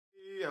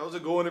how's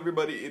it going,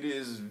 everybody? It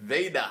is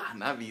VEDA,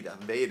 not VEDA,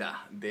 VEDA,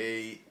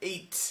 day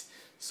 8.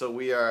 So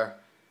we are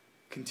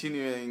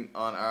continuing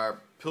on our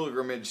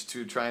pilgrimage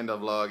to trying to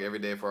vlog every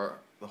day for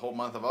the whole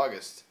month of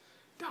August.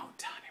 Don't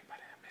tell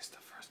anybody I missed the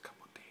first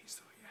couple of days,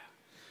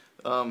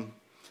 though. Yeah.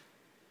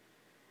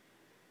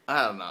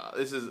 I don't know.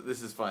 This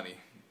is funny.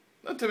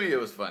 To me, it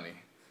was funny.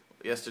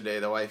 Yesterday,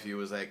 the wifey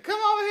was like, "Come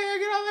over here,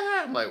 get over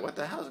here." I'm like, "What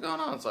the hell's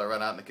going on?" So I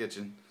ran out in the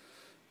kitchen,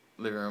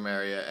 living room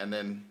area, and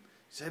then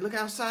she said, "Look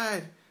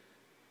outside.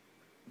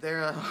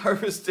 They're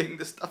harvesting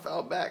the stuff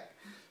out back."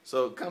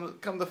 So come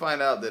to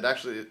find out that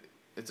actually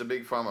it's a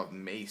big farm of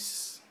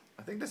MAIZE.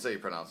 I think that's how you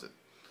pronounce it.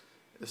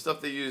 The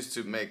stuff they use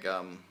to make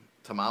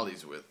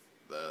tamales with,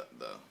 the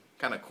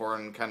kind of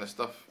corn kind of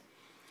stuff.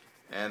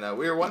 And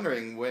we were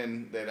wondering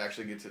when they'd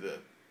actually get to the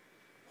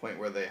point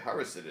where they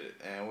harvested it,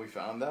 and we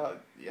found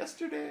out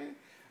yesterday.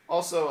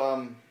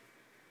 Also,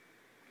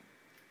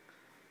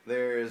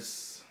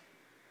 there's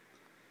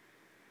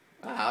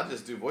I'll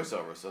just do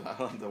voiceover, so I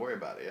don't have to worry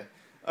about it. Yeah.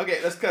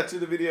 Okay, let's cut to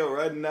the video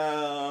right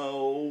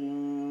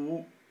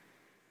now.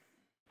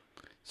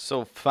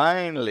 So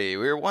finally,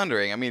 we were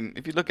wondering. I mean,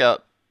 if you look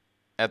out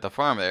at the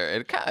farm there,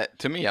 it kind of,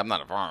 to me, I'm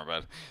not a farmer,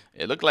 but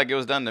it looked like it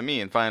was done to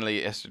me. And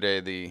finally,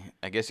 yesterday,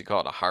 I guess you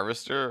call it a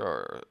harvester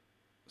or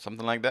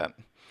something like that,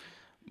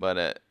 but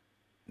it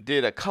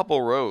did a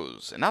couple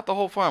rows, and not the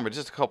whole farm, but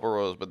just a couple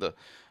rows. But the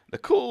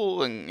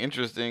cool and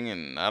interesting,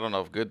 and I don't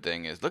know if good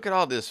thing is, look at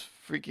all this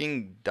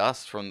freaking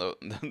dust from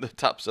the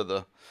tops of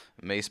the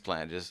mace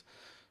plant just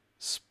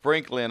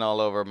sprinkling all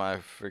over my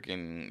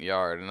freaking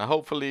yard. And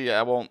hopefully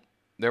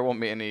there won't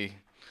be any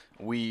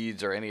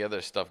weeds or any other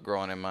stuff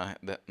growing in my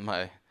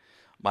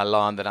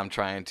lawn that I'm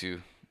trying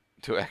to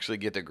actually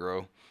get to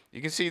grow.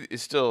 You can see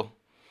it's still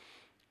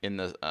in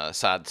the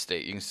sod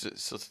state. You can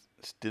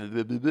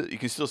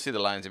still see the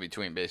lines in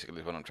between, basically,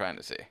 is what I'm trying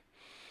to say.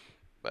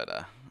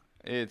 But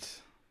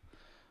it's...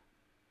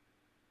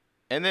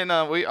 And then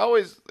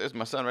there's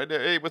my son right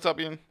there. Hey, what's up,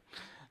 Ian?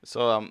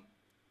 So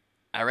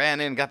I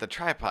ran in and got the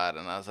tripod,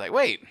 and I was like,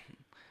 wait,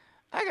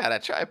 I got a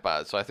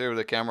tripod. So I threw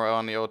the camera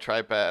on the old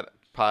tripod,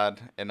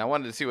 and I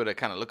wanted to see what it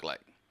kind of looked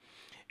like.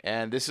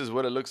 And this is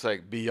what it looks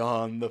like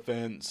beyond the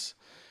fence.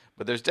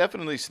 But there's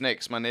definitely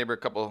snakes. My neighbor a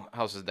couple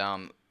houses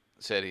down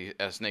said he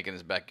had a snake in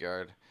his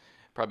backyard.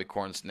 Probably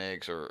corn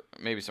snakes or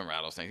maybe some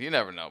rattlesnakes. You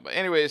never know. But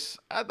anyways,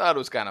 I thought it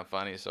was kind of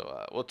funny.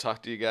 So we'll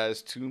talk to you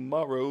guys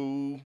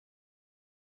tomorrow.